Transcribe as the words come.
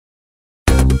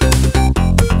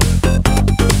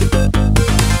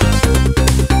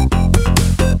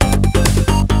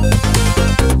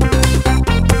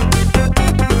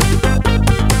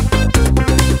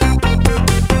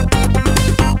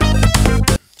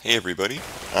Hey everybody,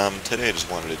 today I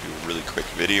just wanted to do a really quick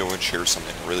video and share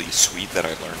something really sweet that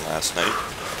I learned last night.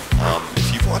 If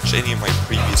you've watched any of my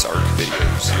previous ARK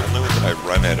videos, you'll know that I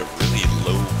run at a really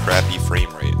low, crappy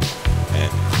frame rate.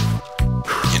 And,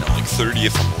 like 30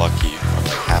 if I'm lucky on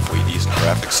like halfway decent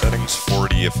graphics settings,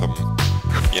 40 if I'm,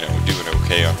 doing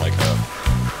okay on like a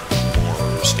more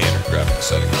standard graphics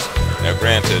settings. Now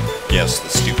granted, yes, the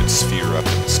stupid sphere up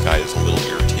in the sky is a little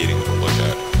irritating to look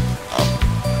at.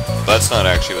 That's not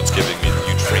actually what's giving me the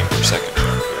huge frame per second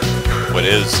jump here. What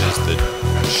is the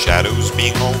shadows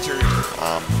being altered,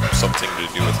 something to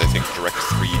do with, I think, Direct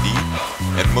 3D,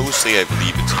 and mostly I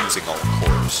believe it's using all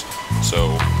cores.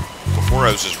 So, before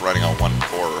I was just running on one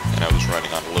core, and I was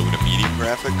running on low to medium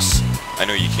graphics. I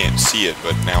know you can't see it,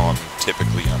 but now I'm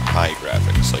typically on high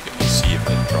graphics. Like if you see if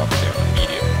I drop it down to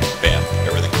medium, bam,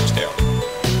 everything goes down.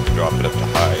 Drop it up to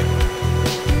high,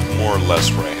 more or less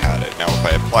where I had it. Now if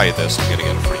I apply this, I'm going to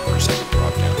get a frame per second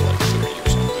drop down to like 30 or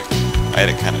something. I had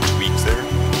it kind of tweaked there.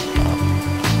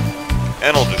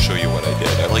 And I'll just show you what I did.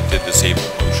 I like to disable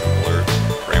motion blur,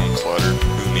 ground clutter,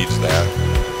 who needs that?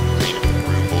 Clean up the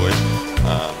room, boy.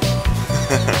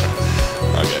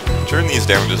 Okay, turn these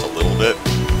down just a little bit.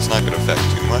 It's not going to affect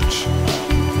too much.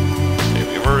 Okay,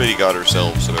 we've already got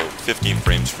ourselves about 15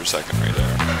 frames per second right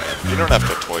there. And you don't have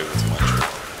to toy with much.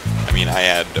 I mean, I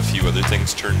had a few other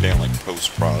things turned down, like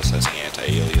post-processing,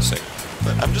 anti-aliasing,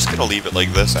 but I'm just going to leave it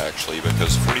like this, actually,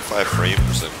 because 45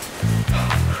 frames, and,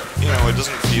 it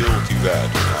doesn't feel too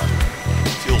bad.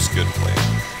 It feels good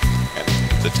playing, and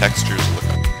the textures look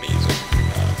amazing.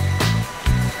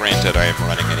 Granted, I am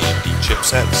running an AMD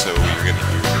chipset, so you're going to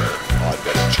hear a odd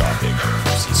bit of chopping,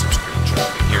 see some screen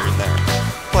chopping here and there,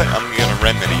 but I'm going to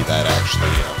remedy that,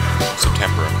 actually. In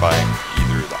September, I'm buying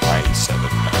either the i7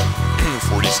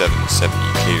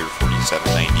 4770K or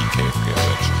 4790K, I forget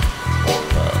which, or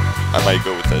I might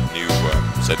go with the new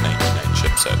Z99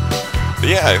 chipset. But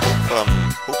yeah, I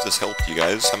hope this helped you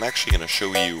guys. I'm actually going to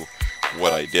show you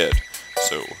what I did.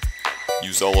 So,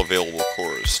 use all available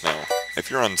cores. Now,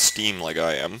 if you're on Steam like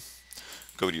I am,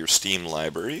 go to your Steam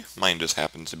library. Mine just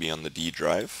happens to be on the D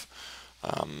drive.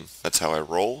 That's how I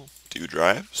roll. 2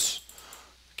 drives.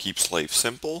 Keeps life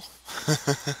simple.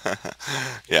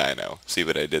 Yeah, I know. See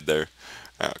what I did there?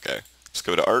 Okay. Let's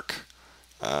go to ARK.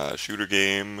 Shooter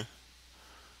game.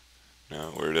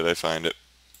 No, where did I find it?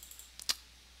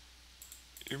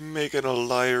 You're making a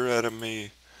liar out of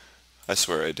me. I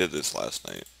swear I did this last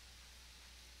night.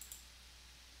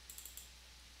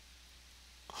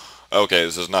 Okay,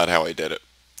 this is not how I did it.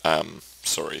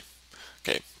 Sorry.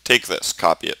 Okay, take this,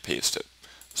 copy it, paste it.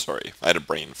 Sorry, I had a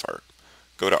brain fart.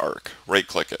 Go to ARK,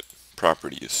 right-click it,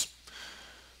 Properties,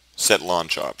 set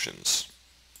launch options,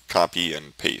 copy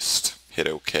and paste, hit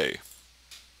OK,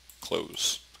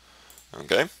 close.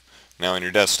 Okay, now on your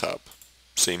desktop,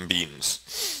 same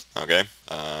beans. Okay,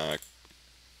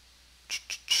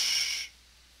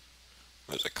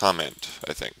 there's a comment,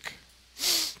 I think.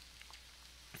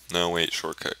 No, wait,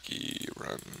 shortcut key,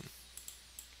 run.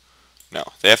 No,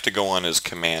 they have to go on as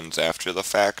commands after the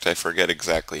fact. I forget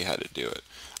exactly how to do it.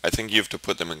 I think you have to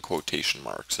put them in quotation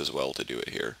marks as well to do it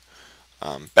here.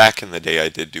 Back in the day I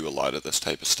did do a lot of this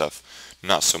type of stuff,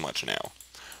 not so much now.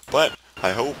 But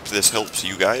I hope this helps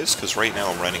you guys, because right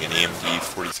now I'm running an AMD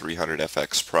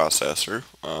 4300FX processor,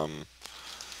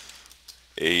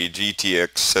 a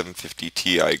GTX 750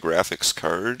 Ti graphics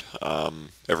card,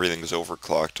 everything's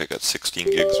overclocked. I got 16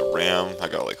 gigs of RAM, I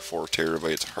got like 4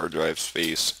 terabytes of hard drive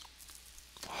space,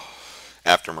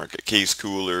 aftermarket case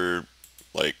cooler,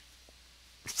 like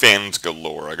fans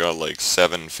galore. I got like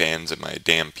 7 fans in my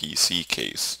damn PC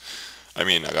case. I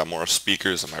mean, I got more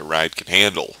speakers than my ride can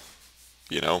handle.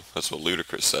 That's what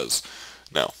Ludacris says.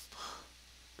 No.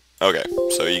 Okay,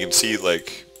 so you can see,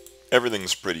 like,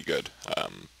 everything's pretty good.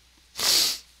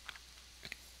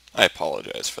 I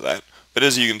apologize for that. But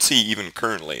as you can see, even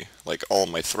currently, like, all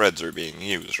my threads are being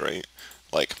used, right?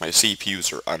 Like, my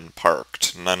CPUs are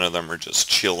unparked. None of them are just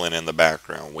chilling in the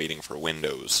background waiting for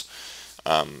Windows.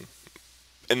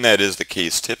 And that is the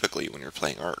case typically when you're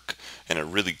playing ARK, and it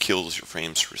really kills your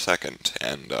frames per second,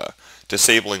 and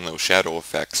disabling those shadow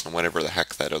effects and whatever the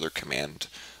heck that other command.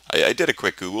 I did a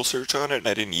quick Google search on it, and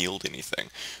I didn't yield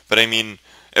anything. But I mean,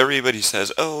 everybody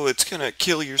says, oh, it's gonna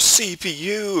kill your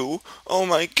CPU! Oh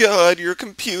my god, your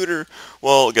computer!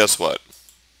 Well, guess what?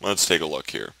 Let's take a look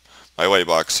here. My white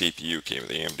box CPU came with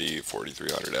the AMD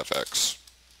 4300FX.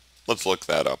 Let's look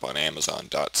that up on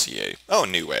Amazon.ca. Oh,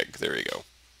 Newegg, there you go.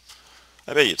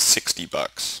 I bet you it's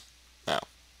 $60. Now.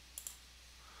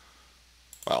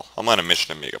 Well, I'm on a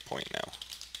mission to make a point now.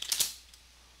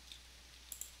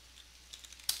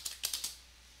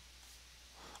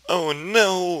 Oh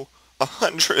no!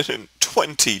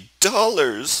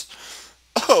 $120.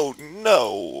 Oh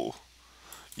no.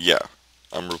 Yeah,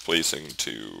 I'm replacing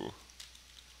to,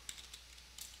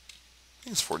 I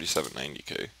think it's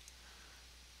 4790K.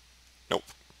 Nope.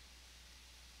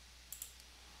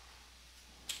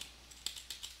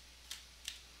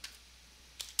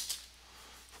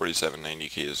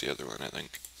 $4790K is the other one, I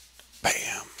think.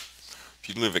 Bam. If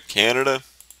you live in Canada,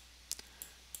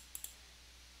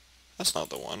 that's not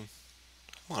the one.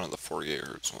 I wanted the 4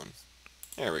 gigahertz one.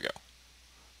 There we go.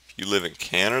 If you live in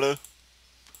Canada,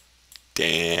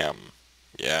 damn.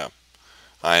 Yeah,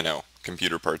 I know.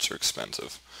 Computer parts are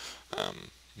expensive.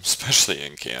 Especially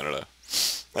in Canada.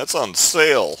 That's on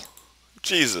sale.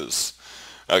 Jesus.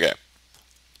 Okay.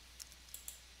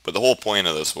 But the whole point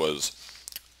of this was,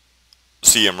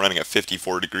 see, I'm running at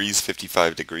 54 degrees,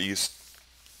 55 degrees.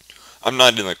 I'm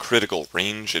not in the critical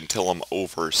range until I'm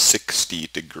over 60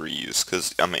 degrees,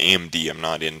 because I'm AMD, I'm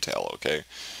not Intel, okay?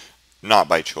 Not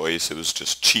by choice, it was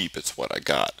just cheap, it's what I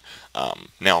got.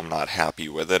 Now I'm not happy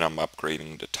with it, I'm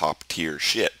upgrading to top tier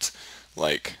shit,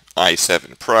 like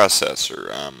i7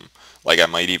 processor, like I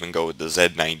might even go with the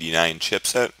Z99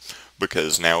 chipset,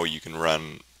 because now you can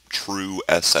run true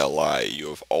SLI, you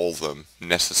have all the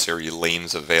necessary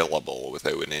lanes available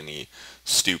without any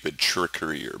stupid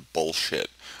trickery or bullshit.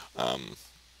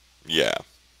 Yeah,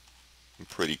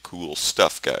 pretty cool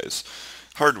stuff, guys.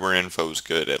 Hardware info's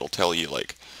good, it'll tell you,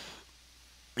 like,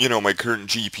 you know, my current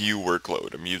GPU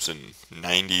workload, I'm using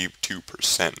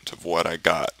 92% of what I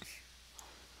got.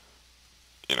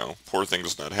 You know, poor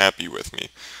thing's not happy with me.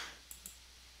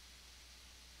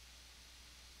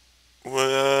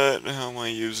 What? How am I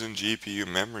using GPU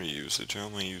memory usage? How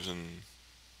am I using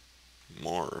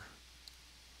more?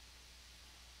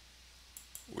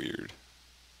 Weird.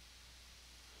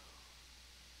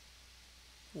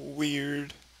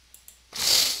 Weird.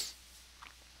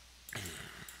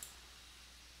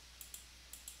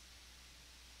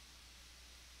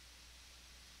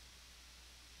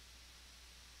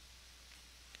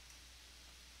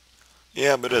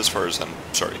 Yeah, but as far as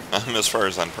as far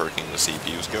as unperking the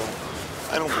CPUs go,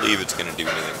 I don't believe it's going to do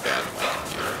anything bad to my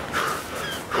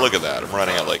computer. Look at that, I'm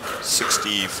running at like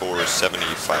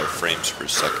 6475 frames per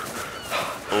second.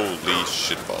 Holy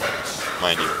shitballs.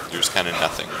 Mind you, there's kind of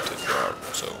nothing to draw,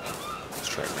 so let's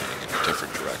try running in a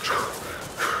different direction.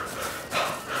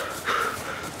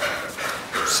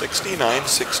 69,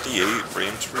 68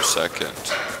 frames per second.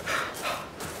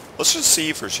 Let's just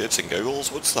see for shits and giggles,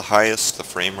 what's the highest the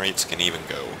frame rates can even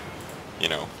go? You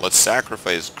know, let's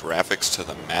sacrifice graphics to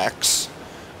the max,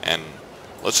 and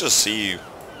let's just see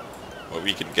what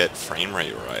we can get frame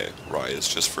rate rise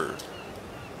just for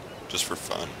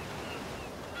fun.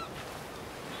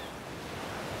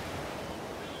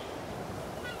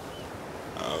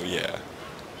 Oh yeah.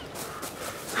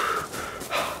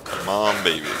 Come on,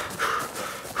 baby.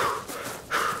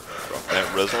 Drop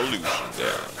that resolution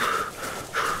down.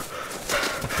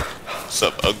 What's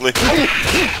up, ugly? Okay,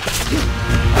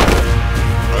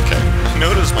 I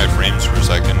noticed my frames per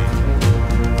second.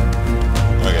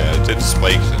 Okay, it did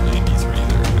spike to 93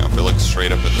 there. Now if I look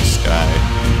straight up at the sky,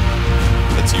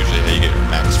 that's usually how you get your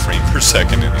max frame per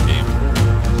second in a game.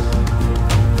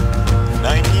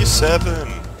 97!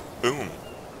 Boom.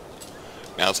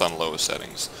 Now it's on low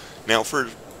settings. Now for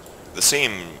the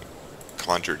same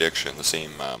contradiction, the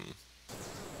same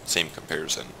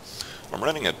comparison, I'm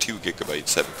running a 2GB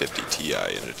 750 Ti,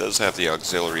 and it does have the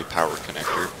auxiliary power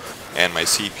connector, and my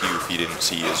CPU, if you didn't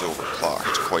see, is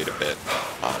overclocked quite a bit.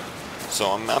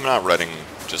 So I'm not running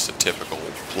just a typical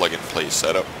plug-and-play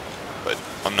setup, but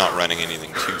I'm not running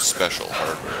anything too special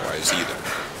hardware-wise either.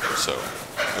 So,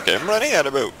 okay, I'm running at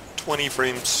about 20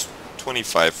 frames,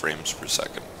 25 frames per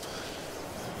second.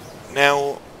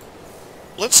 Now,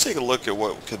 let's take a look at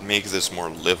what could make this more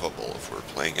livable if we're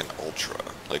playing in Ultra.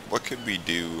 Like, what could we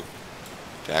do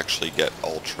to actually get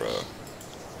Ultra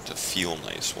to feel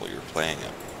nice while you're playing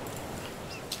it?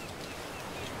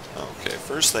 Okay,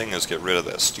 first thing is get rid of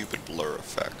that stupid blur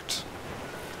effect.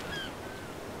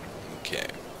 Okay.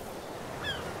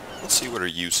 Let's see what our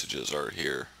usages are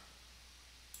here.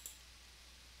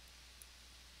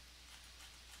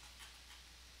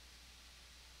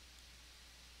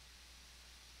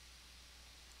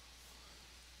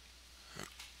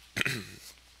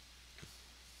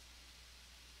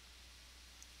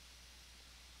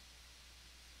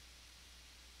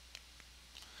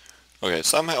 Okay,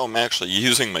 somehow I'm actually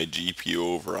using my GPU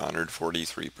over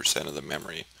 143% of the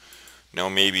memory. Now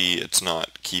maybe it's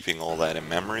not keeping all that in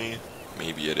memory,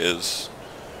 maybe it is.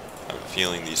 I have a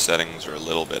feeling these settings are a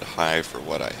little bit high for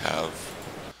what I have.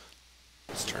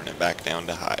 Let's turn it back down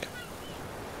to high.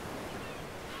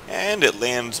 and it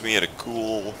lands me at a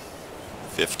cool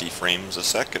 50 frames a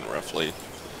second, roughly.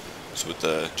 So with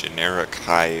the generic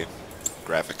high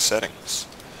graphic settings.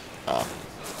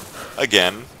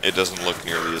 Again, it doesn't look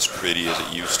nearly as pretty as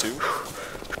it used to.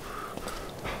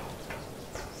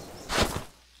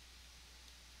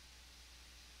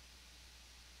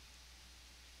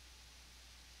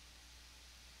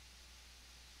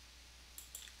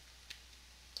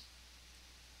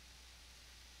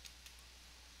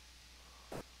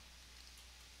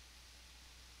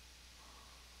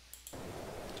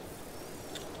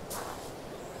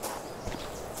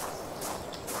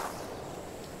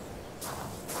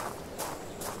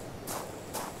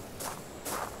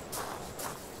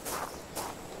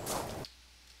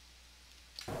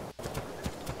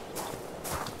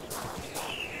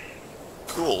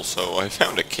 Cool, so I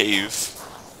found a cave.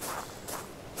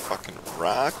 Fucking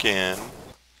rockin'.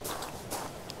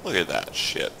 Look at that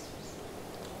shit.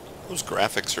 Those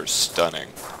graphics are stunning.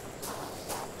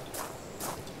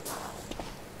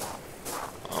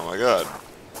 Oh my god.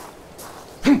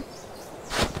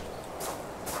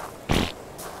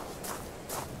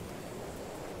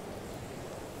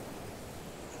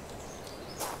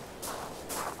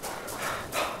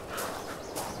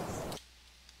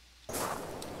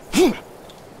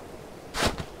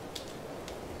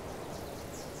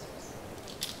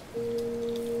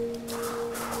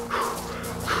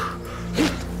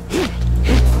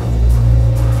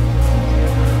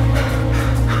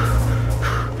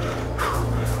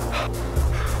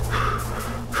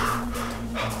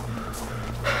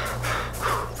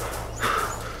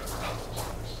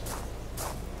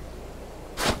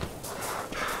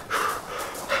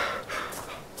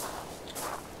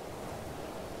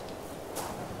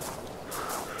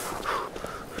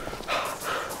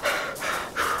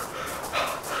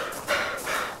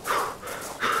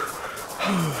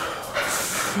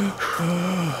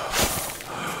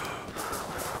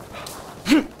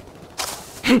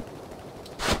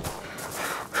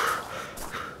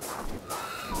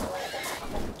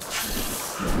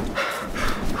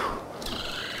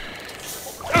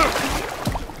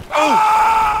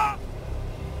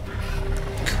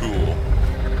 Cool.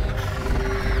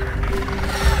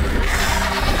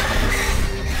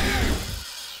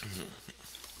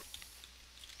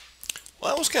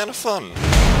 Well, that was kind of fun.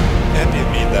 Happy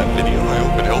I made that video. I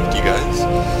hope it helped you guys.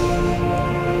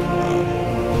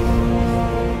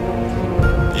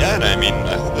 Yeah, and I mean,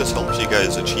 I hope this helps you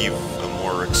guys achieve a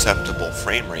more acceptable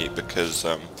frame rate, because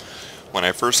when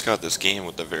I first got this game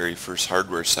with the very first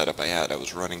hardware setup I had, I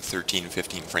was running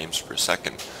 13-15 frames per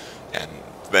second. And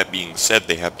that being said,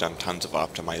 they have done tons of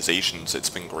optimizations. It's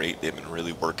been great. They've been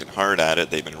really working hard at it.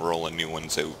 They've been rolling new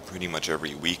ones out pretty much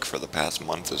every week for the past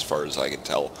month, as far as I can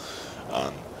tell.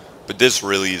 But this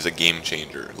really is a game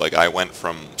changer. Like, I went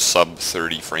from sub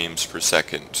 30 frames per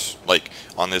second. Like,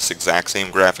 on this exact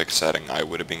same graphic setting, I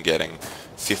would have been getting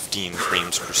 15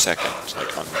 frames per second,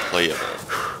 like, unplayable.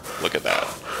 Look at that.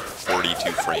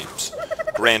 42 frames.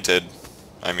 Granted,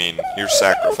 I mean, you're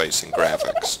sacrificing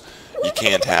graphics. You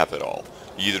can't have it all.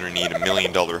 You either need $1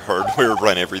 million hardware,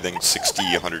 run everything 60,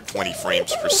 120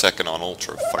 frames per second on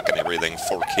ultra fucking everything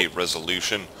 4K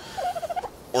resolution,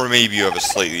 or maybe you have a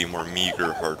slightly more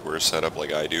meager hardware setup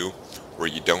like I do, where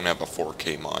you don't have a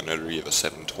 4K monitor, you have a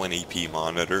 720p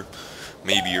monitor.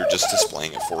 Maybe you're just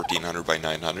displaying a 1400 by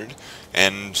 900,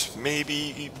 and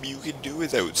maybe you could do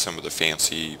without some of the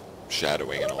fancy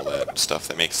shadowing and all that stuff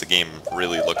that makes the game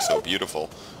really look so beautiful.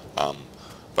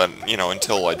 But, you know,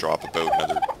 until I drop about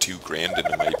another $2,000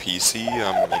 into my PC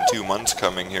in 2 months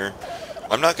coming here,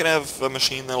 I'm not going to have a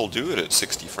machine that'll do it at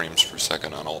 60 frames per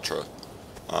second on ultra.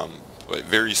 But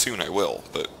very soon I will,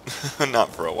 but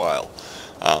not for a while.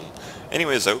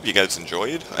 Anyways, I hope you guys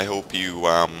enjoyed. I hope you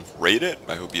rate it.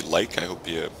 I hope you like. I hope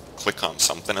you click on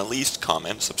something at least.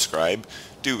 Comment, subscribe.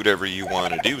 Do whatever you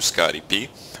want to do, Scotty P.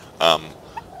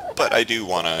 But I do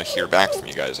want to hear back from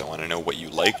you guys. I want to know what you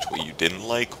liked, what you didn't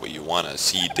like, what you want to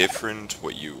see different,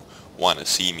 what you want to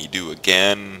see me do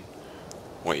again,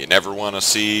 what you never want to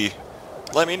see.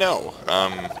 Let me know.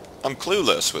 I'm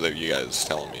clueless without you guys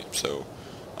telling me, so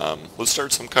let's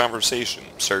start some conversation,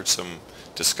 start some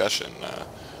discussion,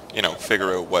 you know,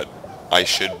 figure out what I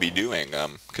should be doing,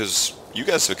 because you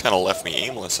guys have kind of left me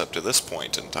aimless up to this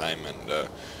point in time, and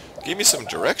give me some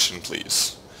direction,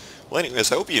 please. Well,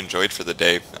 anyways, I hope you enjoyed for the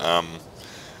day.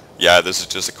 Yeah, this is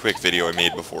just a quick video I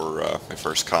made before my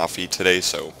first coffee today,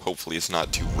 so hopefully it's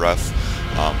not too rough.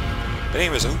 But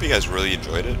anyways, I hope you guys really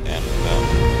enjoyed it, and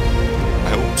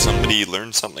I hope somebody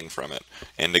learned something from it.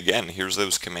 And again, here's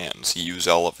those commands. Use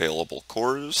all available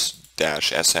cores,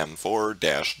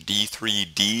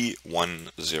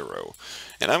 ARK-SM4-D3D10.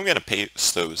 And I'm going to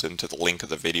paste those into the link of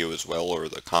the video as well, or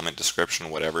the comment description,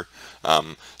 whatever.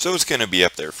 So it's going to be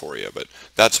up there for you, but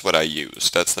that's what I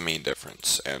used. That's the main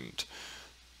difference. And,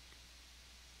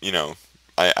 you know,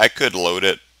 I could load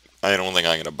it. I don't think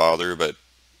I'm going to bother, but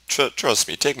trust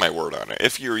me, take my word on it.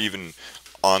 If you're even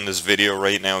on this video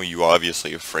right now, you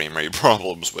obviously have frame rate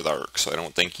problems with ARK, so I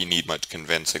don't think you need much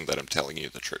convincing that I'm telling you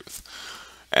the truth.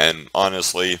 And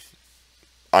honestly,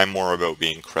 I'm more about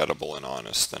being credible and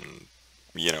honest than,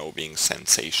 you know, being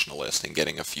sensationalist and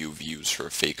getting a few views for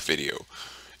a fake video.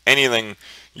 Anything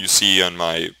you see on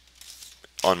my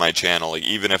channel,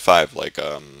 even if I have like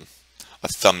a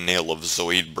thumbnail of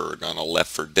Zoidberg on a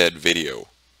Left 4 Dead video.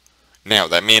 Now,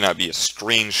 that may not be a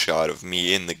screenshot of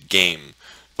me in the game,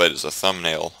 but it's a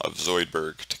thumbnail of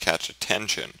Zoidberg to catch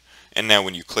attention. And now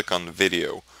when you click on the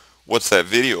video, what's that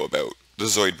video about? The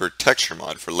Zoidberg texture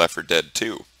mod for Left 4 Dead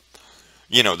 2.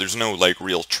 You know, there's no like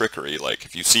real trickery. Like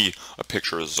if you see a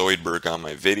picture of Zoidberg on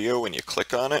my video and you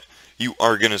click on it, you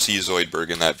are going to see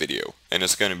Zoidberg in that video. And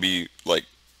it's going to be like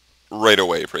right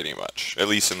away pretty much, at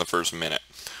least in the first minute.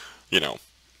 You know,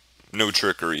 no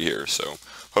trickery here, so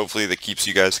hopefully that keeps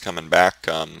you guys coming back.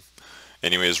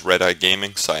 Anyways, Red Eye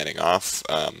Gaming signing off.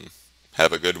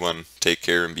 Have a good one. Take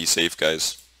care and be safe,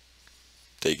 guys.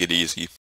 Take it easy.